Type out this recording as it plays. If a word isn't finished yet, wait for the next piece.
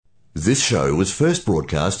This show was first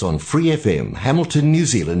broadcast on Free FM, Hamilton, New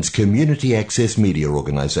Zealand's community access media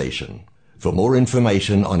organisation. For more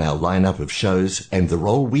information on our lineup of shows and the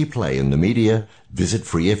role we play in the media, visit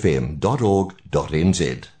freefm.org.nz.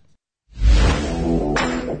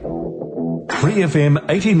 Free FM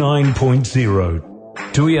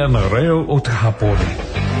 89.0, Tuia na reo o te hapori.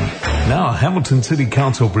 Now Hamilton City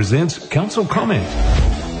Council presents Council Comment,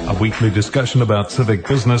 a weekly discussion about civic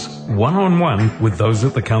business, one-on-one with those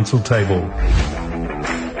at the council table.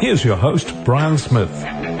 Here's your host, Brian Smith.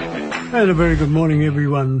 And a very good morning,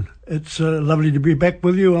 everyone. It's lovely to be back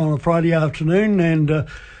with you on a Friday afternoon, and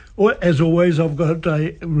as always, I've got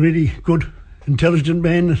a really good, intelligent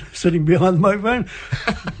man sitting behind the microphone.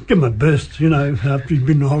 Give him a burst, after he's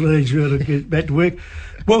been on holidays, you've got to get back to work.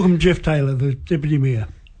 Welcome, Geoff Taylor, the Deputy Mayor.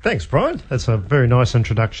 Thanks, Brian. That's a very nice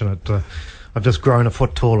introduction. I've just grown a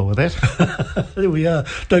foot taller with that. There we are.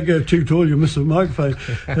 Don't go too tall, you'll miss the microphone.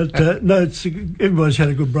 But everybody's had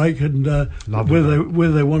a good break, and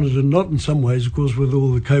whether they wanted or not, in some ways, of course, with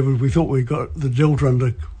all the COVID, we thought we got the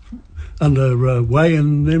Delta under way,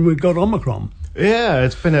 and then we got Omicron. Yeah,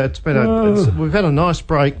 we've had a nice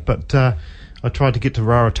break, but I tried to get to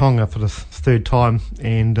Rarotonga for the third time,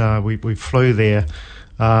 and we flew there.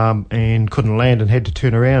 And couldn't land and had to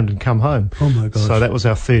turn around and come home. Oh my gosh. So that was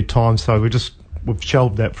our third time, so we've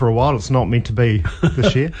shelved that for a while. It's not meant to be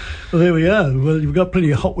this year. Well, there we are. Well, you've got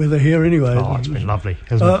plenty of hot weather here anyway. Oh, it's been lovely,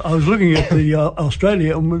 hasn't it? I was looking at the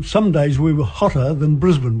Australia, and some days we were hotter than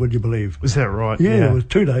Brisbane, would you believe? Is that right? Yeah, it was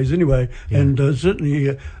 2 days anyway. Yeah. And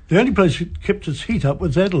certainly the only place that kept its heat up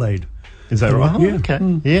was Adelaide. Is that right? Yeah. Okay.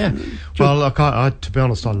 Yeah. Well, look, I to be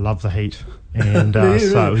honest, I love the heat. And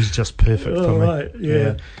so it was just perfect for me. Right,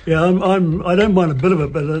 yeah. I don't mind a bit of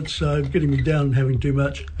it, but it's getting me down and having too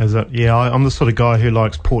much. Is it? Yeah, I'm the sort of guy who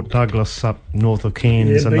likes Port Douglas up north of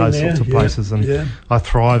Cairns and those sorts of places, and I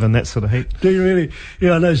thrive in that sort of heat. Do you really?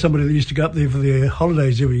 Yeah, I know somebody that used to go up there for their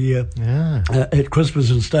holidays every year. Yeah. At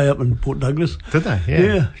Christmas and stay up in Port Douglas. Did they?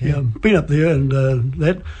 Yeah. Been up there and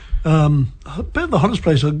that. About the hottest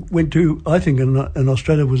place I went to, I think, in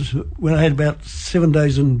Australia was when I had about 7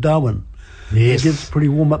 days in Darwin. Yes. It gets pretty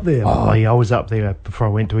warm up there. Oh, yeah, I was up there before I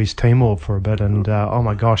went to East Timor for a bit, and oh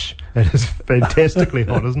my gosh, it is fantastically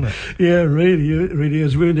hot, isn't it? Yeah, really, it really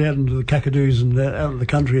is. We went out into the Kakadoos and out in the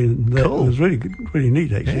country, and that was really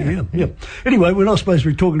neat, actually. Yeah. Anyway, we're not supposed to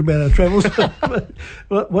be talking about our travels.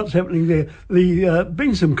 What's happening there? The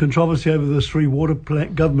been some controversy over this Three Water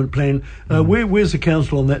government plan. Where's the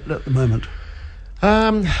council on that at the moment?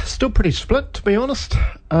 Still pretty split, to be honest.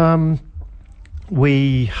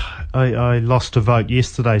 I lost a vote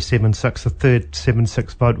yesterday, 7-6, the third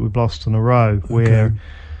 7-6 vote we've lost in a row, where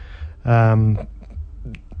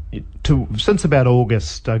since about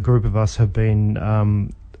August, a group of us have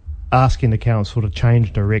been asking the council to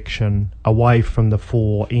change direction away from the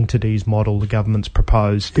 4 entities model the government's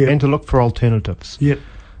proposed and to look for alternatives. Yep.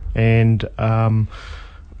 And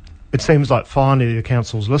it seems like finally the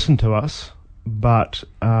council's listened to us, but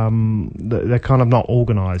they're kind of not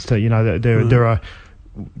organised. There are.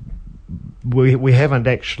 We haven't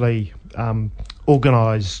actually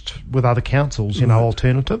organised with other councils,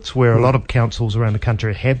 alternatives, where a lot of councils around the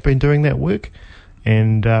country have been doing that work,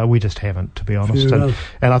 and we just haven't, to be honest. And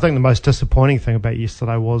I think the most disappointing thing about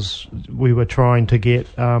yesterday was we were trying to get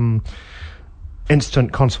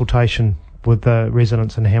instant consultation with the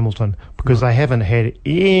residents in Hamilton, because they haven't had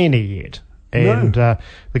any yet. And the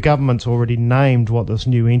government's already named what this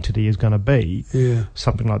new entity is going to be,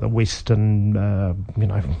 something like the Western,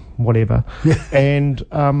 whatever. Yeah. And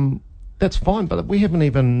that's fine, but we haven't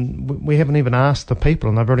even asked the people,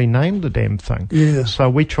 and they've already named the damn thing. Yeah. So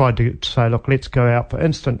we tried to say, look, let's go out for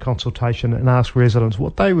instant consultation and ask residents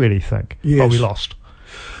what they really think. Yes. But we lost.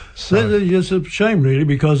 So it's a shame, really,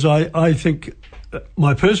 because I think.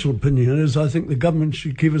 My personal opinion is I think the government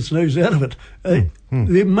should keep its nose out of it.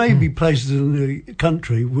 There may be places in the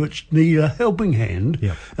country which need a helping hand,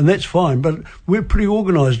 and that's fine, but we're pretty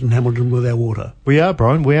organised in Hamilton with our water. We are,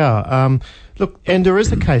 Brian, we are. Look, and there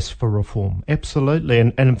is a case for reform, absolutely,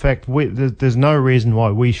 and in fact there's no reason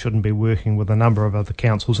why we shouldn't be working with a number of other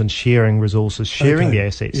councils and sharing resources, sharing the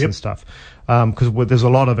assets and stuff, because there's a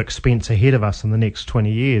lot of expense ahead of us in the next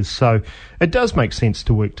 20 years, so it does make sense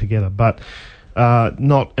to work together, but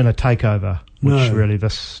not in a takeover, which really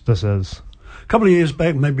this is. A couple of years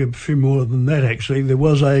back, maybe a few more than that actually, there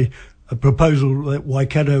was a proposal that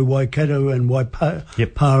Waikato and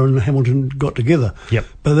Waipara and Hamilton got together. Yep.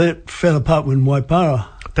 But that fell apart when Waipara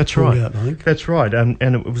That's right. Out, I think. That's right. And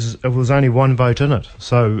it was only one vote in it.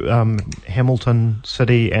 So Hamilton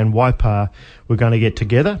City and Waipara were going to get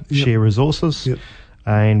together, share resources. Yep.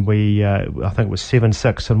 and we, I think it was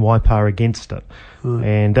 7-6 in Waipa against it. Right.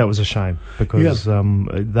 And that was a shame because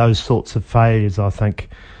those sorts of failures, I think,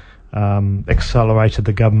 accelerated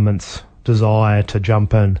the government's desire to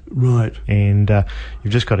jump in. Right. And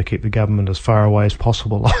you've just got to keep the government as far away as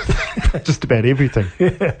possible, just about everything.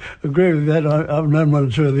 Yeah, agree with that. I've known one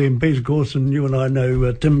or two of the MPs, of course, and you and I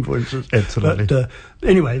know Tim, for instance. Absolutely. But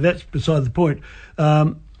anyway, that's beside the point.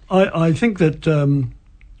 I think that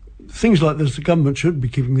things like this, the government should be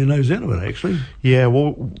keeping their nose out of it, actually. Yeah,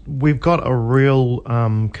 well, we've got a real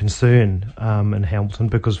concern in Hamilton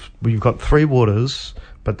because we've got Three Waters,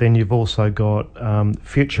 but then you've also got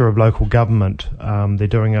future of local government. They're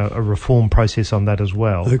doing a reform process on that as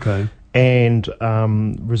well. Okay. And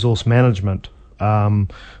resource management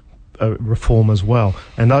reform as well.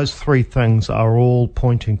 And those three things are all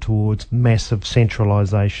pointing towards massive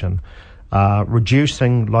centralisation.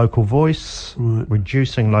 Reducing local voice, right.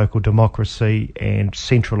 Reducing local democracy, and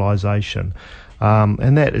centralisation.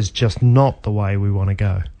 And that is just not the way we want to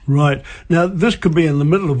go. Right. Now, this could be in the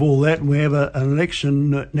middle of all that, and we have an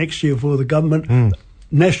election next year for the government,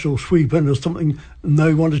 national sweep in or something, and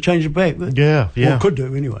they want to change it back. Yeah. Or could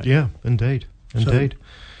do, anyway. Yeah, indeed.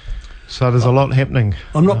 So there's a lot happening.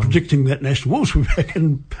 I'm not predicting that national will sweep back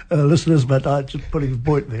in, listeners, but I'm just putting the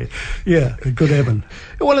point there. Yeah, it could happen.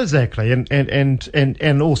 Well, exactly.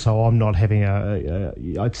 And also I'm not having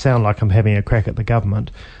I'd sound like I'm having a crack at the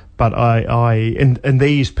government. But I in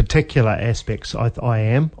these particular aspects, I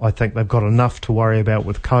am. I think they've got enough to worry about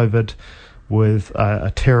with COVID, with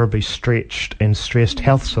a terribly stretched and stressed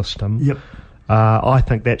health system. Yep. I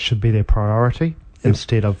think that should be their priority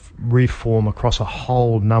instead of reform across a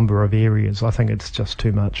whole number of areas. I think it's just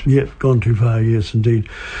too much. Yeah, gone too far, yes, indeed.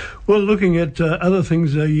 Well, looking at other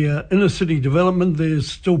things, inner city development, there's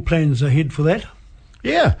still plans ahead for that?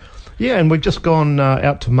 Yeah, and we've just gone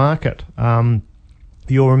out to market.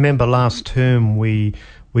 You'll remember last term we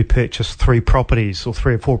purchased 3 properties or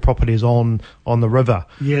 3 or 4 properties on the river.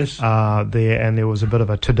 Yes. There was a bit of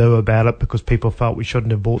a to-do about it because people felt we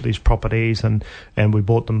shouldn't have bought these properties and we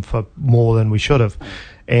bought them for more than we should have.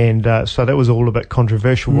 And so that was all a bit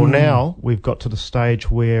controversial. Well, now we've got to the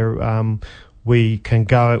stage where we can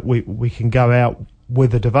go out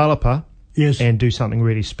with a developer and do something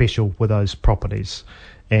really special with those properties.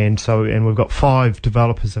 And we've got 5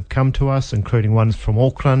 developers have come to us, including ones from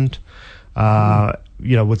Auckland,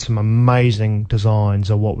 with some amazing designs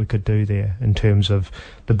of what we could do there in terms of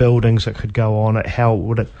the buildings that could go on it, how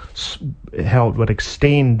it would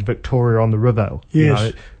extend Victoria on the river,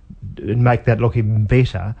 and make that look even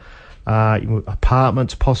better.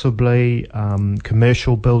 Apartments possibly,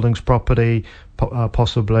 commercial buildings property,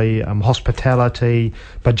 possibly hospitality,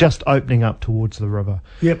 but just opening up towards the river.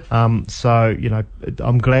 Yep. So,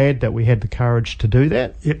 I'm glad that we had the courage to do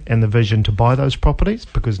that and the vision to buy those properties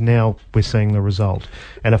because now we're seeing the result.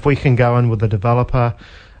 And if we can go in with a developer,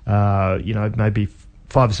 maybe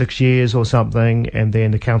 5 or 6 years or something, and then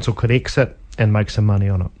the council could exit and make some money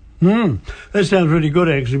on it. That sounds really good,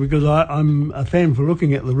 actually, because I'm a fan for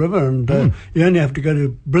looking at the river, and you only have to go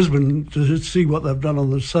to Brisbane to see what they've done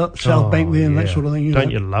on the south bank there and that sort of thing.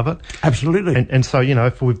 Don't you love it? Absolutely. And so,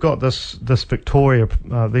 if we've got this Victoria,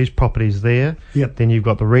 these properties there, then you've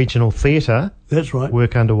got the regional theatre. That's right.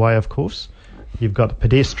 Work underway, of course. You've got the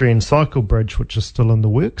pedestrian cycle bridge, which is still in the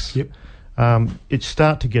works. Yep. It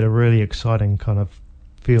start to get a really exciting kind of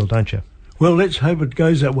feel, don't you? Well, let's hope it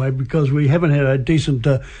goes that way because we haven't had a decent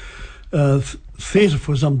theatre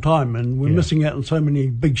for some time, and we're missing out on so many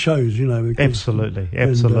big shows, Absolutely.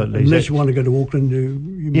 Unless you want to go to Auckland,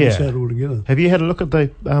 you miss out altogether. Have you had a look at the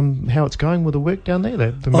how it's going with the work down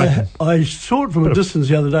there? I saw it from a distance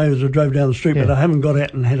the other day as I drove down the street, but I haven't got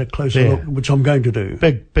out and had a closer look, which I'm going to do.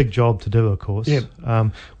 Big job to do, of course. Yeah.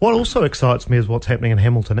 What also excites me is what's happening in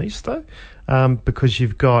Hamilton East, though, because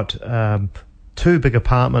you've got 2 big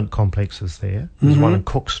apartment complexes there. There's one in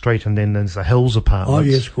Cook Street, and then there's the Hills apartments. Oh,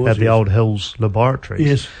 yes, of course. At the old Hills Laboratories.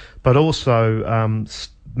 Yes. But also,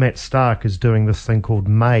 Matt Stark is doing this thing called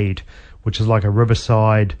Made, which is like a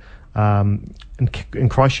riverside. In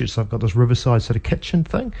Christchurch, they've got this riverside sort of kitchen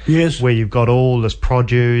thing. Yes. Where you've got all this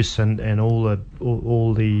produce and all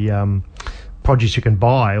the produce you can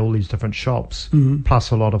buy, all these different shops,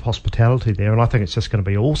 plus a lot of hospitality there, and I think it's just going to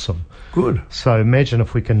be awesome. Good. So imagine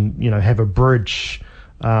if we can, have a bridge,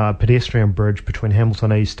 pedestrian bridge between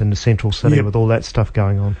Hamilton East and the central city with all that stuff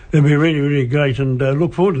going on. It'd be really, really great, and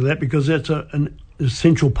look forward to that because that's an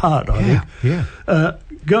essential part, I think. Yeah.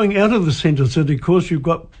 Going out of the centre city, of course, you've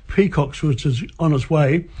got Peacocks, which is on its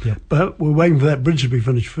way, but we're waiting for that bridge to be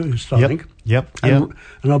finished first, I think. Yep. And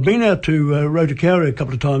I've been out to Rotokauri a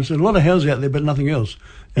couple of times. There's a lot of houses out there, but nothing else.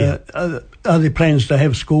 Are there plans to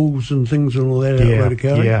have schools and things and all that out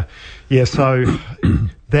Rotokauri? Yeah. So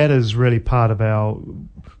that is really part of our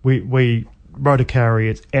Rotokauri.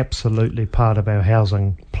 It's absolutely part of our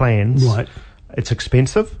housing plans. Right. It's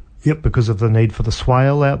expensive. Yep. Because of the need for the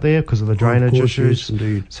swale out there, because of the drainage issues. Yes,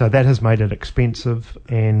 indeed. So that has made it expensive,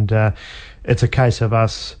 and it's a case of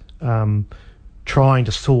us trying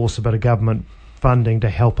to source a bit of government funding to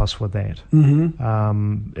help us with that,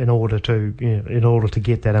 in order to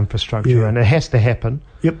get that infrastructure, and it has to happen.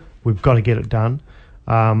 Yep. We've got to get it done,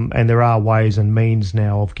 and there are ways and means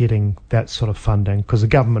now of getting that sort of funding, because the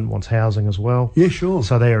government wants housing as well. Yeah, sure.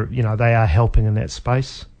 So they are helping in that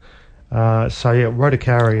space.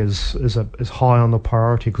 Rotokauri is high on the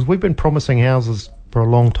priority, because we've been promising houses for a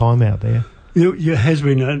long time out there. Yeah, has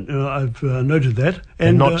been. I've noted that,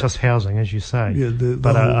 and not just housing, as you say,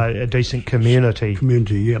 but a decent community.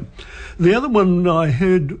 Yeah. The other one I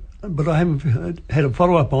heard, but I haven't had a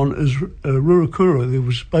follow-up on, is Ruakura. There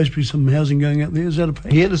was supposed to be some housing going out there. Is that a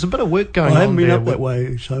fact? Yeah, there's a bit of work going on. I haven't been there up that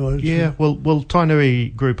way, so well,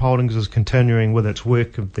 Tainui Group Holdings is continuing with its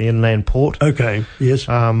work of the inland port. Okay. Yes.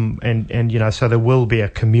 And so there will be a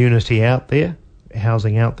community out there,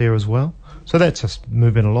 housing out there as well. So that's just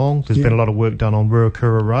moving along. There's been a lot of work done on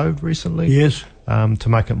Ruakura Road recently. Yes. To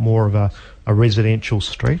make it more of a residential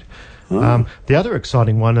street. Oh. The other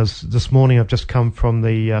exciting one is this morning I've just come from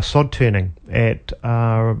the sod turning at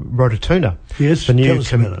Rototuna. Yes, the new tell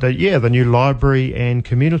us about it. The new library and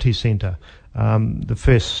community centre. The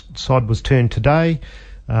first sod was turned today.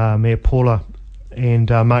 Mayor Paula and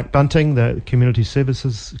Mark Bunting, the Community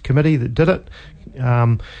Services Committee that did it.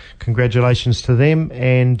 Congratulations to them.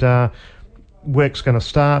 And work's going to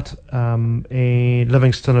start, and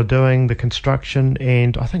Livingston are doing the construction,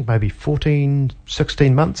 and I think maybe 16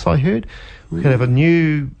 months I heard. We could have a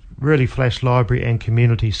new really flash library and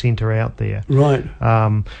community centre out there. Right.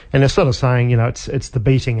 And they're sort of saying, it's the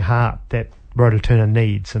beating heart that Rototuna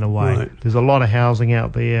needs in a way. Right. There's a lot of housing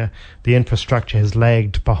out there. The infrastructure has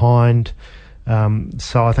lagged behind.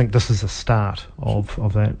 So I think this is a start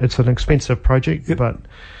of that. It's an expensive project, but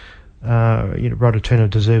Rototuna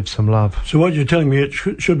deserves some love. So what you're telling me, it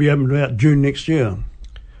should be opened about June next year?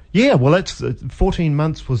 Yeah, well, that's 14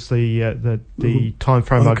 months was the time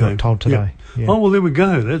frame I got told today. Yep. Yeah. Oh, well, there we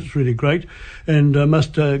go. That's really great. And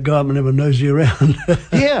must go up and have a nosy around.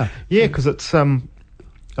 yeah, because it's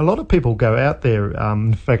a lot of people go out there.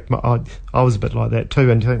 In fact, I was a bit like that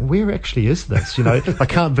too, and think, where actually is this? I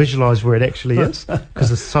can't visualise where it actually is, because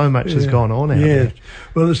there's so much has gone on out there.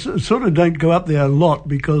 Well, they sort of don't go up there a lot,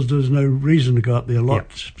 because there's no reason to go up there a lot,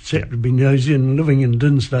 except to be nosy and living in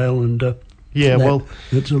Dinsdale and well,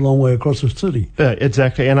 it's a long way across the city.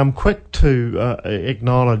 Exactly, and I'm quick to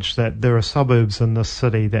acknowledge that there are suburbs in this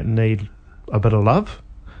city that need a bit of love.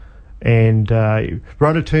 And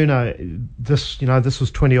Rototuna, this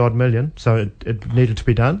was 20 odd million, so it needed to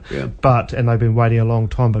be done. Yeah. And they've been waiting a long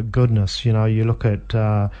time. But goodness, you look at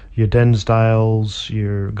your Dinsdales,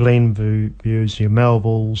 your Glenviews, your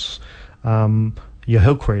Melvilles, your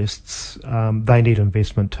Hillcrests. They need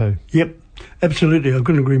investment too. Yep. Absolutely, I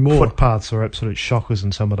couldn't agree more. Footpaths are absolute shockers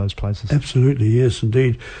in some of those places. Absolutely, yes,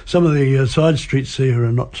 indeed. Some of the side streets there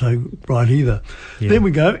are not so bright either. Yeah. There we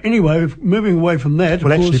go. Anyway, moving away from that.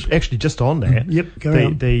 Well, actually, just on that. Yep, carry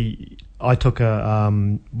on. I took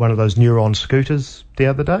one of those Neuron scooters the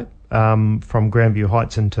other day from Grandview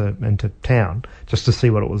Heights into town, just to see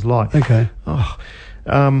what it was like. Okay.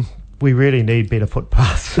 We really need better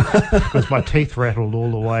footpaths, because my teeth rattled all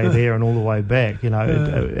the way there and all the way back.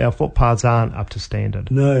 Our footpaths aren't up to standard.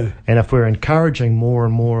 No. And if we're encouraging more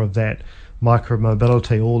and more of that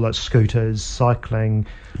micro-mobility, all that scooters, cycling,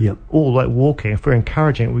 all that walking, if we're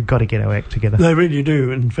encouraging it, we've got to get our act together. They really do.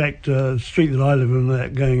 In fact, the street that I live in,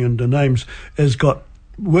 without going into names,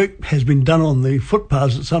 work has been done on the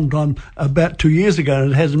footpaths at some time about 2 years ago,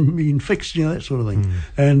 and it hasn't been fixed, that sort of thing.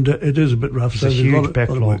 And it is a bit rough. It's a huge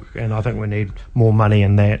backlog, and I think we need more money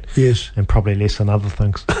in that. Yes. And probably less in other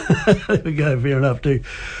things. There we go, fair enough too.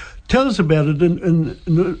 Tell us about it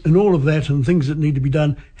in all of that and things that need to be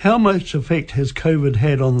done. How much effect has COVID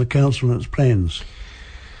had on the council and its plans?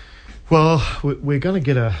 Well, we're going to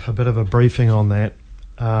get a bit of a briefing on that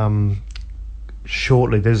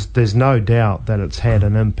shortly. There's no doubt that it's had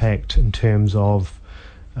an impact in terms of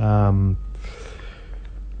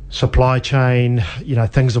supply chain.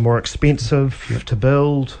 Things are more expensive to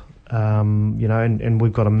build. And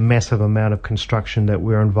we've got a massive amount of construction that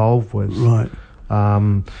we're involved with. Right.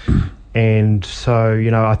 And so,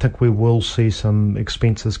 I think we will see some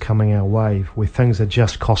expenses coming our way where things are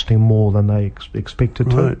just costing more than they expected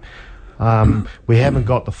to. Right. We haven't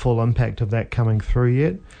got the full impact of that coming through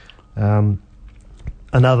yet.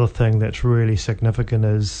 another thing that's really significant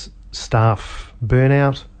is staff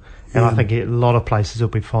burnout. And I think a lot of places will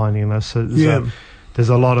be finding this. There's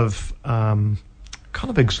a lot of kind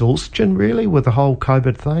of exhaustion, really, with the whole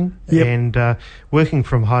COVID thing. Yep. And working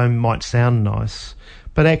from home might sound nice,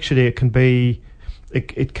 but actually it can be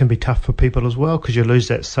tough for people as well, because you lose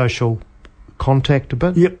that social contact a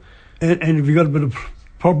bit. Yep. And if you've got a bit of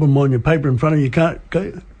problem on your paper in front of you, you can't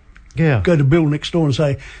go to Bill next door and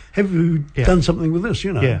say, have you done something with this,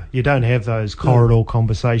 Yeah, you don't have those corridor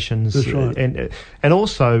conversations. That's right. And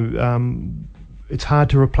also, it's hard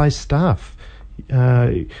to replace staff.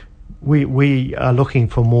 We are looking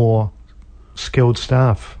for more skilled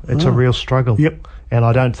staff. It's a real struggle. Yep. And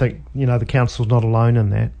I don't think, the council's not alone in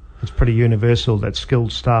that. It's pretty universal that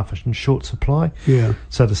skilled staff are in short supply. Yeah.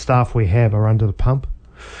 So the staff we have are under the pump.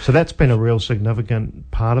 So that's been a real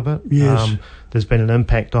significant part of it. Yes. There's been an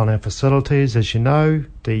impact on our facilities, as you know,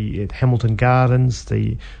 the Hamilton Gardens,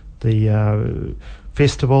 the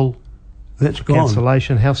festival. That's gone.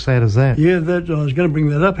 Cancellation. How sad is that? Yeah, I was going to bring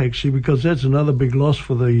that up actually, because that's another big loss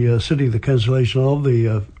for the city, the cancellation of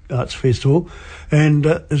the Arts Festival. And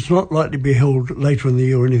it's not likely to be held later in the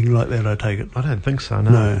year or anything like that, I take it. I don't think so,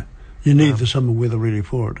 no. No. You need the summer weather really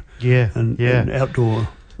for it. Yeah, and outdoor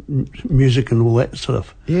music and all that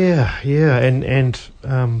stuff. Yeah, and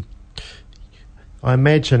I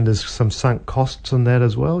imagine there's some sunk costs in that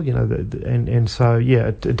as well, and so,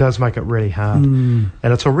 it does make it really hard. And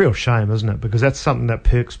it's a real shame, isn't it? Because that's something that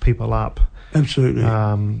perks people up. Absolutely.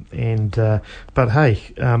 But hey,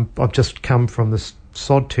 I've just come from this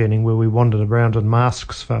sod turning where we wandered around in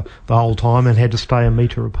masks for the whole time and had to stay a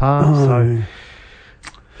metre apart, so...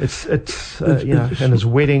 It's and there's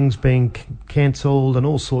weddings being cancelled and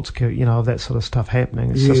all sorts of, that sort of stuff happening.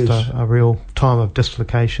 It's just a real time of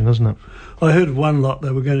dislocation, isn't it? I heard of one lot, they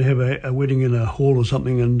were going to have a wedding in a hall or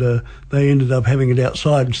something, and they ended up having it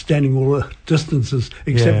outside and standing all the distances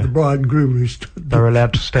except the bride and groom who stood. They were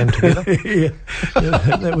allowed to stand together?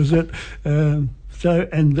 that was it. So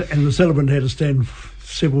and the celebrant had to stand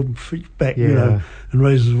several feet back, and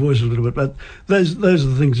raise his voice a little bit. But those are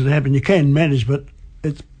the things that happen. You can manage, but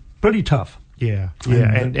it's pretty tough.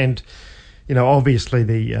 And obviously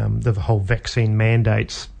the whole vaccine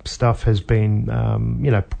mandates stuff has been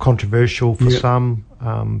controversial for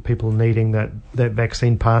some people needing that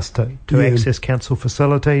vaccine pass to access council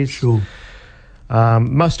facilities. Sure.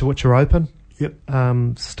 Most of which are open.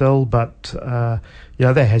 Yep. Still, but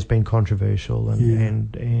that has been controversial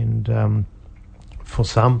and for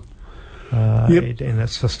some, and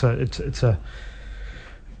it's just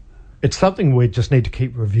it's something we just need to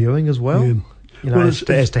keep reviewing as well.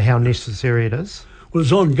 As to how necessary it is. Well,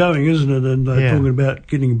 it's ongoing, isn't it? And they're talking about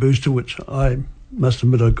getting a booster, which I must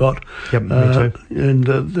admit I got. Yep, me too. And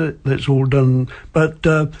that's all done. But,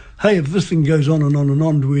 hey, if this thing goes on and on and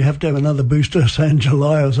on, do we have to have another booster, say in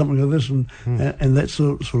July or something like this, and that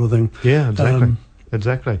sort of thing? Yeah,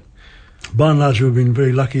 exactly. By and large, we've been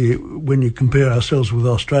very lucky when you compare ourselves with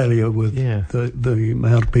Australia, with the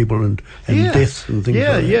amount of people and deaths and things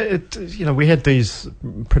like that. We had these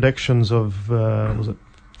predictions of, was it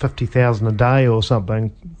 50,000 a day or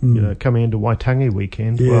something, coming into Waitangi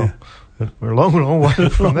weekend. Yeah. Well, we're a long way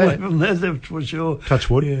from that. That's for sure. Touch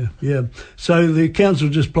wood. Yeah. So the council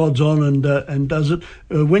just plods on and does it.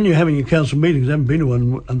 When you're having your council meetings, I haven't been to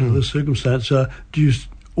one under this circumstance, do you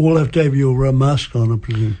all have to have your mask on, I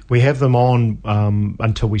presume? We have them on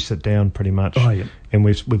until we sit down, pretty much. Oh, yeah. And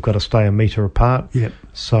we've got to stay a metre apart. Yep.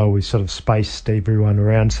 So we sort of spaced everyone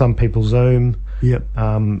around. Some people Zoom. Yep.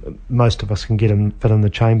 Most of us can fit in the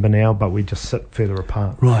chamber now, but we just sit further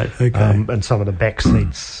apart. Right. Okay. And some of the back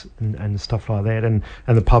seats and stuff like that, and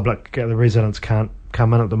the public, the residents can't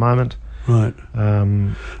come in at the moment. Right.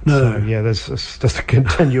 No. So there's just a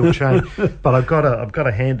continual change. But I've got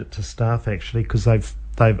to hand it to staff actually, because they've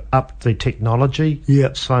upped the technology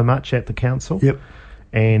so much at the council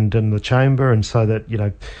and in the chamber, and so that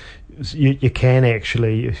you can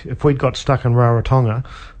actually, if we'd got stuck in Rarotonga,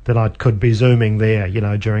 then I could be zooming there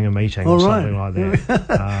during a meeting or something like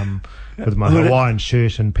that, with my Hawaiian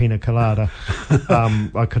shirt and pina colada.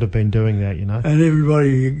 I could have been doing that, And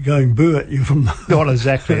everybody going boo at you from not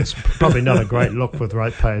exactly. It's probably not a great look with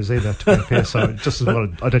ratepayers either, to be fair. So just as well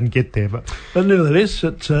I didn't get there, but nevertheless,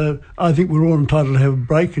 it's. I think we're all entitled to have a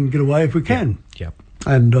break and get away if we can. Yep.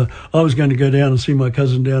 And I was going to go down and see my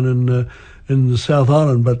cousin down in the South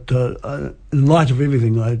Island, but in light of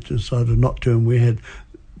everything, I decided not to, and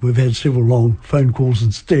we've had several long phone calls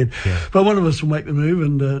instead. Yeah. But one of us will make the move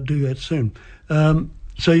and do that soon.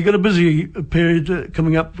 So you've got a busy period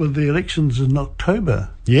coming up with the elections in October.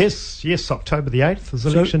 Yes, October the 8th is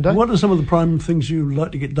election day. What are some of the prime things you'd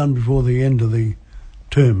like to get done before the end of the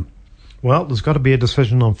term? Well, there's got to be a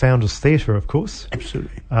decision on Founders Theatre, of course.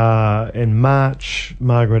 Absolutely. In March,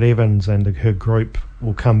 Margaret Evans and her group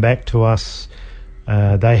will come back to us.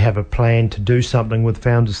 They have a plan to do something with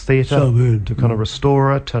Founders Theatre to kind of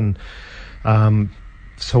restore it, and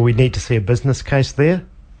so we need to see a business case there,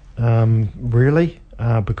 really,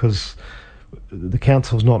 because the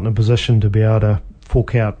council's not in a position to be able to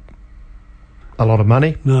fork out a lot of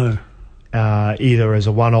money. No. Either as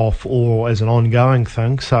a one-off or as an ongoing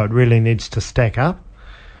thing, so it really needs to stack up.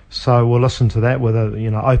 So we'll listen to that with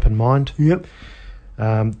a open mind. Yep.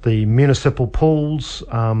 The municipal pools,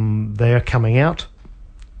 they are coming out,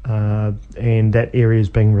 and that area is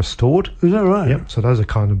being restored. Is that right? Yep. So those are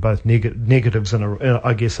kind of both negatives, in a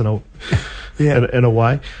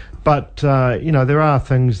way. But there are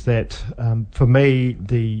things that, for me,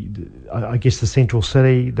 I guess the central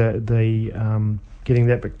city, the getting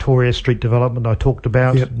that Victoria Street development I talked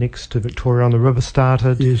about next to Victoria on the River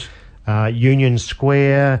started. Yes. Union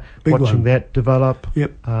Square, watching that develop.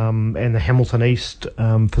 Yep. And the Hamilton East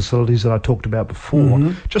facilities that I talked about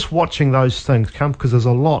before. Just watching those things come, because there's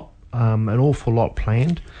an awful lot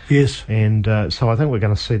planned. Yes. And so I think we're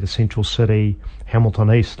going to see the central city,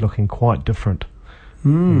 Hamilton East, looking quite different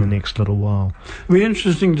in the next little while. It'll be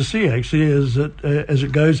interesting to see, actually, as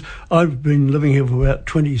it goes. I've been living here for about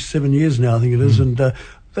 27 years now, I think it is, and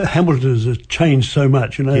Hamilton has changed so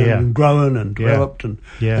much, and grown and developed and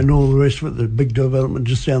all the rest of it. The big development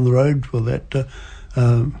just down the road for that.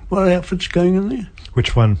 What outfit's going in there?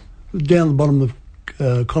 Which one? Down the bottom of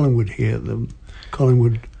Collingwood here, the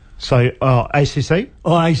Collingwood. So, ACC?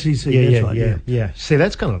 Oh, ACC, that's right. Yeah. See,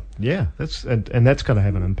 that's going to, and that's going to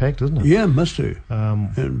have an impact, isn't it? Yeah, must do.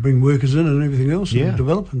 And bring workers in and everything else and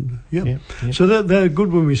develop. And, So they're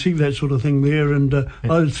good when we see that sort of thing there. And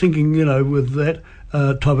I was thinking, with that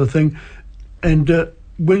type of thing. And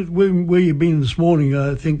where you've been this morning,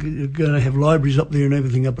 I think you're going to have libraries up there and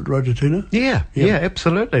everything up at Rototuna. Yeah,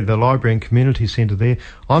 absolutely. The library and community centre there.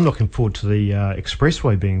 I'm looking forward to the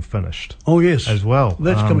expressway being finished. Oh yes, as well.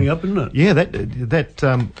 That's coming up, isn't it? Yeah,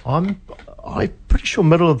 I'm pretty sure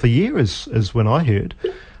middle of the year is when I heard.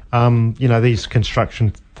 These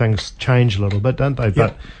construction things change a little bit, don't they?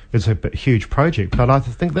 But it's a huge project. But I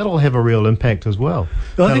think that'll have a real impact as well.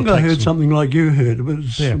 I think I heard something like you heard. It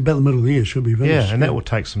was about the middle of the year, should be finished. Yeah, and that will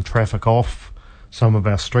take some traffic off some of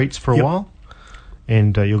our streets for a while,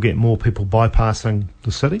 and you'll get more people bypassing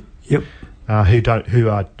the city. Yep.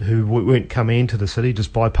 Who weren't coming into the city,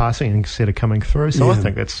 just bypassing instead of coming through. So I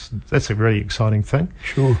think that's a really exciting thing.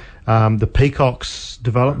 Sure. The Peacocks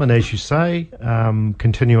development, as you say,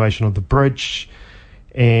 continuation of the bridge,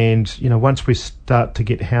 and once we start to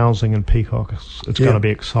get housing in Peacock, it's going to be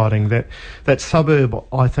exciting. That suburb,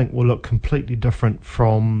 I think, will look completely different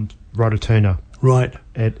from Rototuna. Right.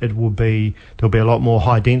 There'll be a lot more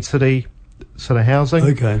high density sort of housing.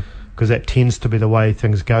 Okay. Because that tends to be the way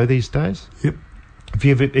things go these days. Yep. If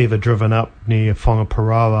you've ever driven up near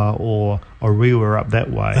Whangaparaoa or Rewa up that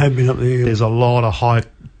way, I've been up there. There's a lot of high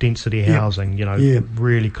density housing,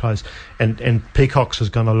 really close. And Peacocks is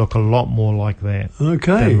going to look a lot more like that than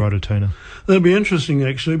Rototuna. That'll be interesting,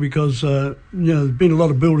 actually, because there's been a lot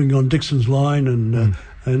of building on Dixon's Line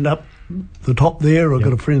and up the top there. I've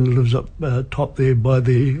got a friend that lives up top there by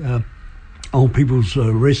the old people's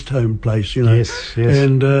rest home place, Yes.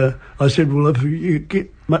 And I said, well, if you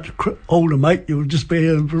get much older, mate, you'll just be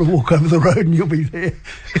able to walk over the road and you'll be there.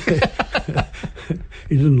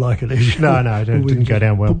 He didn't like it, actually. No, it didn't go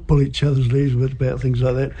down well. Pull each other's leaves about things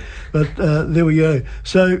like that. But there we go.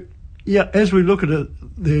 So, as we look at it,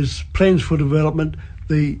 there's plans for development,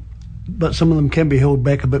 but some of them can be held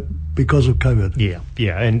back a bit because of COVID.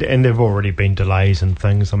 Yeah, and there have already been delays and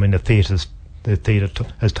things. I mean, the theatre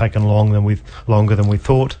has taken longer than we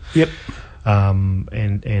thought. Yep.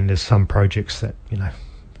 And there's some projects that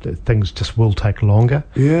things just will take longer.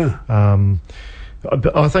 Yeah.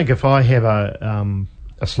 I think if I have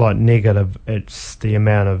a slight negative, it's the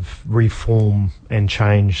amount of reform and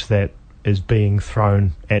change that is being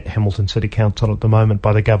thrown at Hamilton City Council at the moment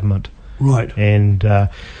by the government. Right. And I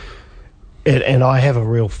have a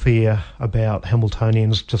real fear about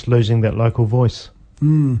Hamiltonians just losing that local voice.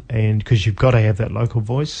 And because you've got to have that local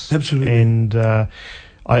voice. Absolutely. And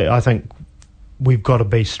I think we've got to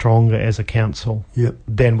be stronger as a council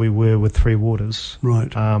than we were with Three Waters.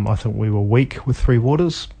 Right. I think we were weak with Three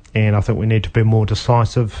Waters, and I think we need to be more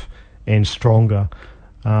decisive and stronger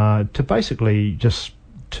to basically just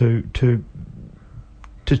to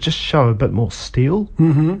just show a bit more steel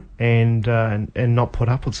and not put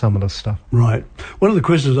up with some of this stuff. Right. One of the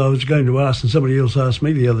questions I was going to ask, and somebody else asked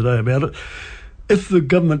me the other day about it, If the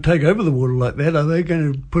government take over the water like that, are they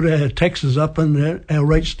going to put our taxes up and our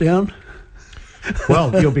rates down?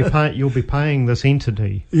 Well, you'll be paying this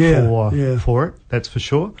entity for it. That's for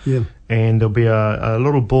sure. Yeah. And there'll be a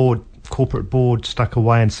little corporate board stuck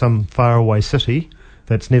away in some faraway city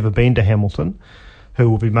that's never been to Hamilton, who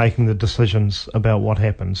will be making the decisions about what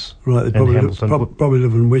happens. Right, they probably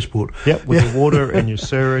live in Westport. Yep, with your water and your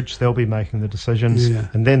sewerage, they'll be making the decisions,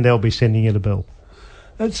 and then they'll be sending you the bill.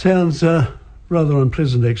 That sounds rather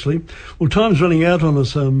unpleasant, actually. Well, time's running out on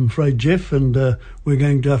us, I'm afraid, Geoff, and we're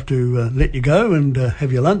going to have to let you go and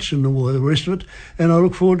have your lunch and all the rest of it. And I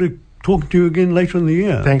look forward to talking to you again later in the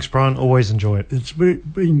year. Thanks, Brian. Always enjoy it. It's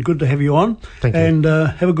been good to have you on. Thank you. And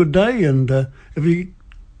have a good day. And if you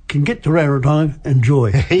can get to Rarotonga,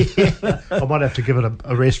 enjoy. I might have to give it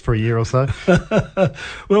a rest for a year or so.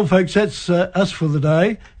 Well, folks, that's us for the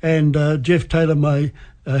day. And Geoff Taylor, my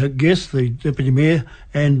guest, the Deputy Mayor,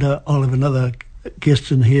 and I'll have another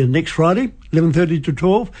guest in here next Friday, 11:30 to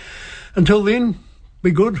 12. Until then, be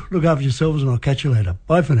good, look after yourselves, and I'll catch you later.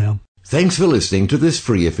 Bye for now. Thanks for listening to this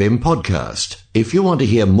Free FM podcast. If you want to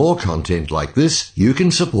hear more content like this, you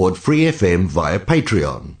can support Free FM via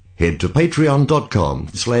Patreon. Head to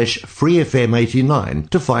patreon.com/freefm89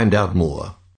 to find out more.